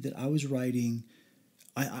poetry that I was writing.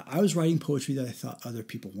 I was writing poetry that I thought other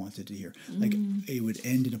people wanted to hear. Like, it would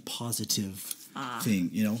end in a positive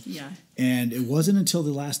thing, Yeah. And it wasn't until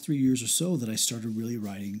the last 3 years or so that I started really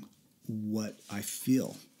writing what I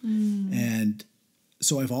feel. And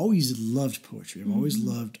so I've always loved poetry. I've always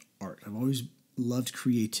loved art. I've always loved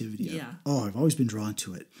creativity. Yeah. I've always been drawn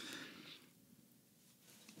to it.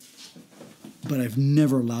 But I've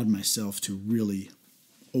never allowed myself to really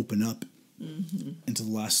open up into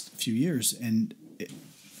the last few years. And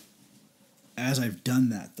as I've done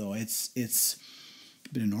that, though, it's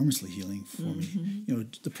been enormously healing for me.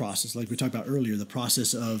 The process, like we talked about earlier, the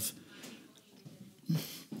process of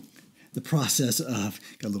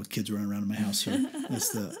got little kids running around in my house here. That's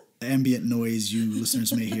the ambient noise you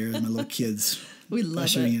listeners may hear. My little kids. We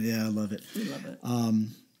love it. Yeah, I love it. We love it.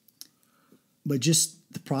 But just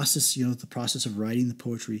the process, the process of writing the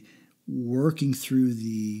poetry, working through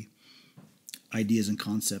the ideas and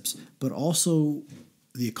concepts, but also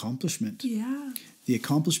the accomplishment. Yeah. The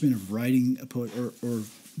accomplishment of writing a poet or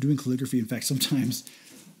doing calligraphy. In fact, sometimes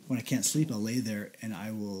when I can't sleep, I'll lay there and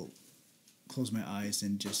I will close my eyes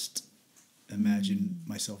and just imagine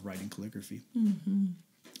myself writing calligraphy.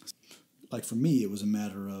 Like, for me, it was a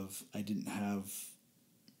matter of I didn't have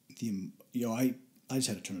I just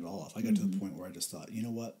had to turn it all off. I got to the point where I just thought, you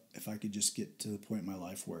know what? If I could just get to the point in my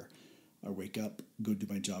life where I wake up, go do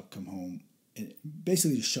my job, come home, and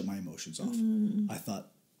basically just shut my emotions off. I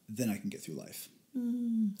thought, then I can get through life.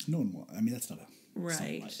 No one will. I mean, that's not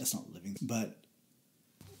that's not living. But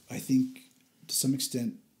I think to some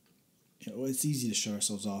extent, it's easy to shut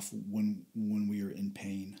ourselves off when we are in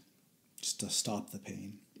pain, just to stop the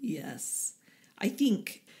pain. Yes. I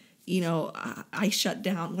think, I shut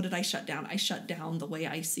down. What did I shut down? I shut down the way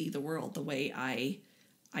I see the world, the way I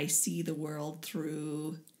see the world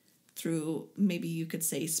through maybe you could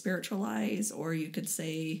say spiritual eyes, or you could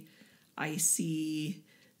say I see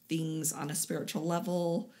things on a spiritual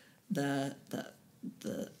level. The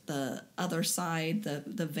other side,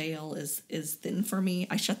 the veil is thin for me.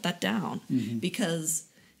 I shut that down because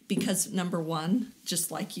number one,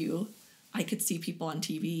 just like you, I could see people on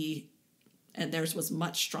TV and theirs was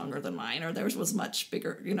much stronger than mine, or theirs was much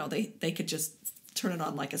bigger. They could just turn it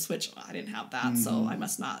on like a switch. I didn't have that, so I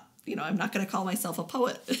must not. I'm not going to call myself a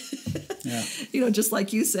poet. Yeah. Just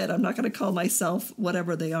like you said, I'm not going to call myself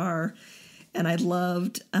whatever they are. And I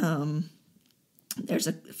loved. There's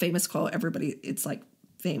a famous quote. It's like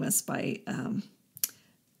famous by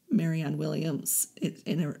Marianne Williams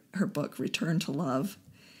in her book Return to Love,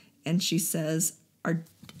 and she says,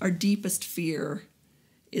 "Our deepest fear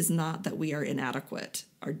is not that we are inadequate.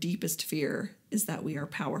 Our deepest fear is that we are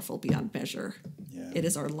powerful beyond measure. Yeah. It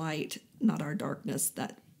is our light, not our darkness,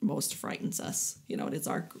 that most frightens us. You know, it is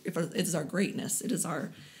our greatness. It is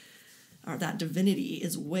our that divinity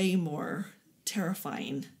is way more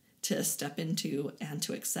terrifying to step into and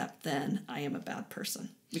to accept than I am a bad person.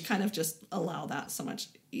 We kind of just allow that so much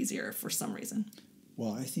easier for some reason.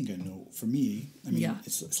 Well, I think I know. For me, I mean,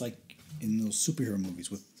 it's like in those superhero movies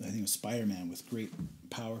with, I think, Spider-Man, with great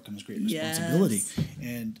power comes great responsibility. Yes.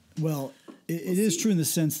 And, well, it is true in the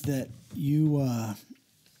sense that you're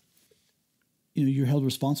held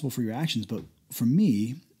responsible for your actions. But for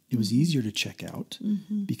me, it was easier to check out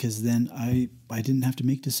because then I didn't have to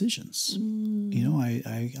make decisions. You know,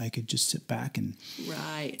 I could just sit back and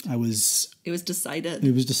Right. it was decided.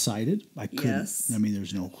 It was decided. I couldn't. Yes. I mean,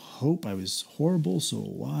 there's no hope. I was horrible, so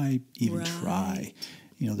why even try?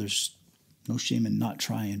 You know, there's no shame in not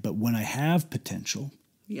trying. But when I have potential,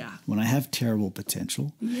 Yeah. when I have terrible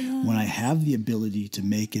potential, when I have the ability to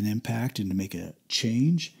make an impact and to make a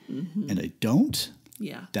change, and I don't,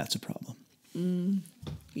 that's a problem.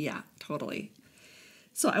 Yeah, totally.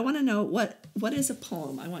 So I want to know what is a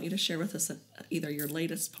poem? I want you to share with us either your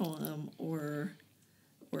latest poem or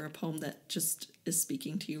a poem that just is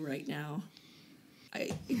speaking to you right now.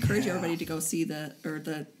 I encourage everybody to go see the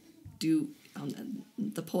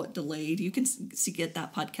Poet Delayed. You can get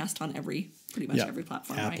that podcast on pretty much every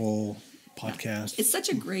platform. Apple podcast. It's such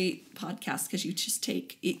a great podcast because you just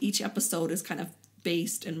take each episode is kind of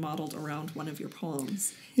based and modeled around one of your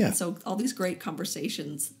poems. Yeah. And so all these great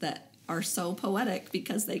conversations that are so poetic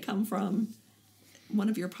because they come from one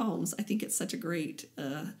of your poems. I think it's such a great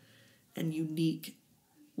and unique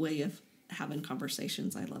way of having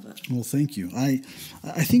conversations. I love it. Well, thank you. I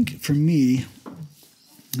think for me,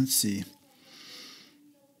 let's see.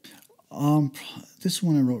 This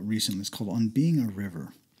one I wrote recently is called "On Being a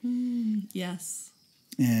River." Yes.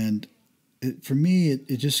 And for me,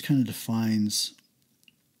 it just kind of defines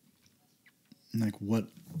like what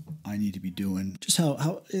I need to be doing. Just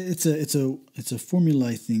how it's a formula,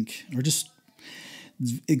 I think, or just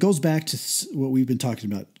it goes back to what we've been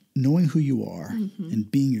talking about: knowing who you are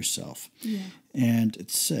and being yourself. Yeah. And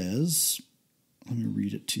it says, let me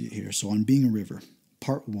read it to you here. So, on being a river,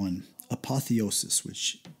 part 1, apotheosis,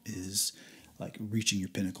 which is like reaching your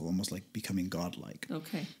pinnacle, almost like becoming godlike.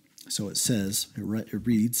 Okay. So it says, it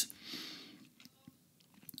reads,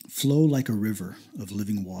 flow like a river of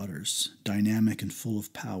living waters, dynamic and full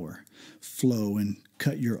of power. Flow and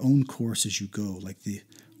cut your own course as you go, like the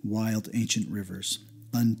wild ancient rivers,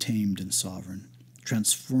 untamed and sovereign,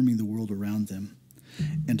 transforming the world around them.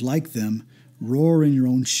 And like them, roar in your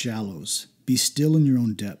own shallows, be still in your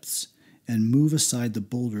own depths, and move aside the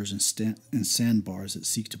boulders and sandbars that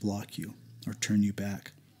seek to block you or turn you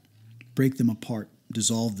back. Break them apart,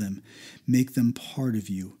 dissolve them, make them part of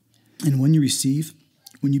you. And when you receive,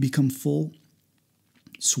 when you become full,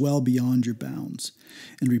 swell beyond your bounds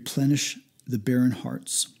and replenish the barren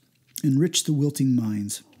hearts, enrich the wilting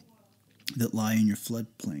minds that lie in your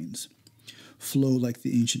floodplains. Flow like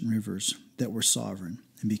the ancient rivers that were sovereign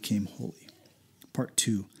and became holy. Part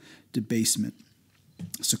 2, debasement,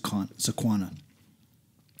 Sequana,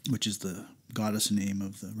 which is the goddess name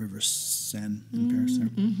of the river Seine in Paris.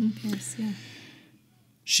 Paris, yeah.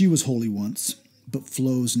 She was holy once, but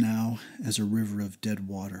flows now as a river of dead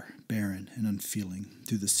water, barren and unfeeling,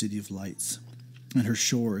 through the city of lights. And her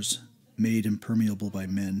shores, made impermeable by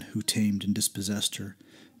men who tamed and dispossessed her,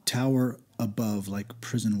 tower above like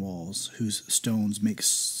prison walls, whose stones make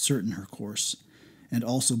certain her course, and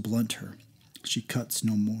also blunt her. She cuts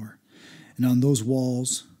no more. And on those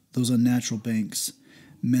walls, those unnatural banks,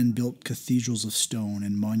 men built cathedrals of stone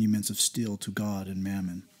and monuments of steel to God and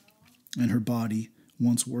Mammon. And her body,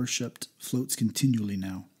 once worshipped, floats continually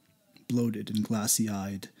now, bloated and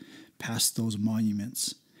glassy-eyed, past those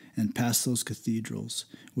monuments and past those cathedrals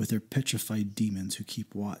with their petrified demons who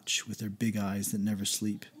keep watch with their big eyes that never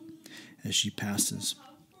sleep as she passes,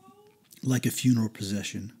 like a funeral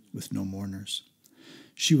procession with no mourners.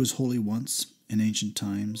 She was holy once in ancient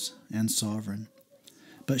times and sovereign,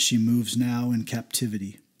 but she moves now in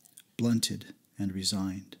captivity, blunted and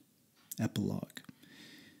resigned. Epilogue.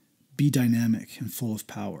 Be dynamic and full of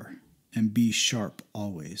power, and be sharp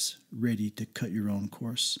always, ready to cut your own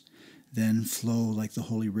course. Then flow like the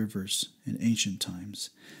holy rivers in ancient times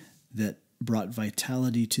that brought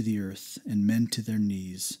vitality to the earth and men to their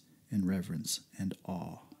knees in reverence and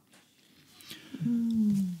awe.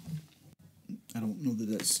 I don't know that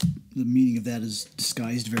that's the meaning of that is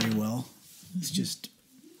disguised very well. It's just,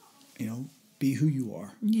 be who you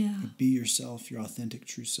are. Yeah. Be yourself, your authentic,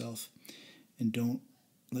 true self, and don't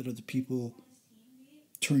let other people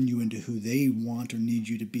turn you into who they want or need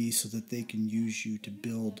you to be, so that they can use you to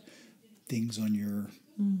build things on your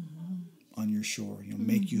shore.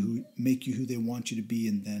 Make you who they want you to be,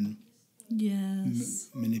 and then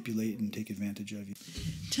manipulate and take advantage of you.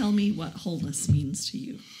 Tell me what wholeness means to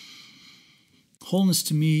you. Wholeness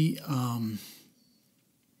to me,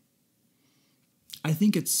 I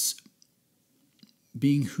think it's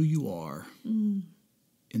being who you are in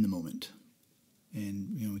the moment.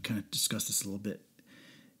 And, we kind of discussed this a little bit.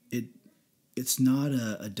 It's not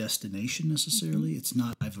a destination necessarily. It's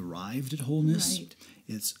not I've arrived at wholeness. Right.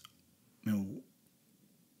 It's,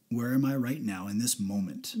 where am I right now in this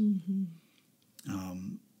moment?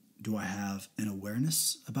 Do I have an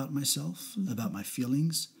awareness about myself, about my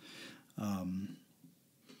feelings? Am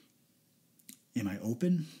I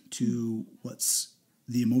open to what's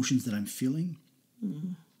the emotions that I'm feeling?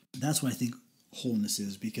 That's what I think wholeness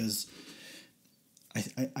is, because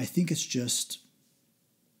I think it's just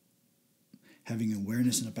having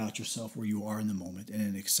awareness about yourself where you are in the moment, and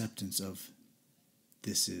an acceptance of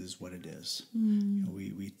this is what it is.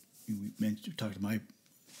 We talked in my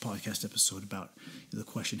podcast episode about the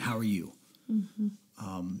question, how are you?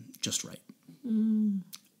 Just right.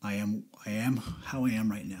 I am how I am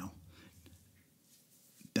right now.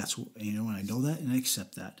 That's what, and I know that, and I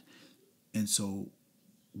accept that. And so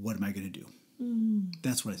what am I going to do?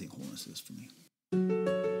 That's what I think wholeness is for me.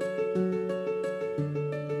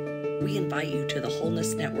 We invite you to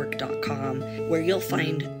thewholenessnetwork.com, where you'll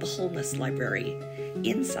find the Wholeness Library.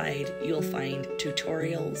 Inside, you'll find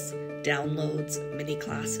tutorials, downloads, mini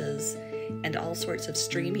classes, and all sorts of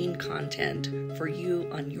streaming content for you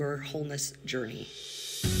on your wholeness journey.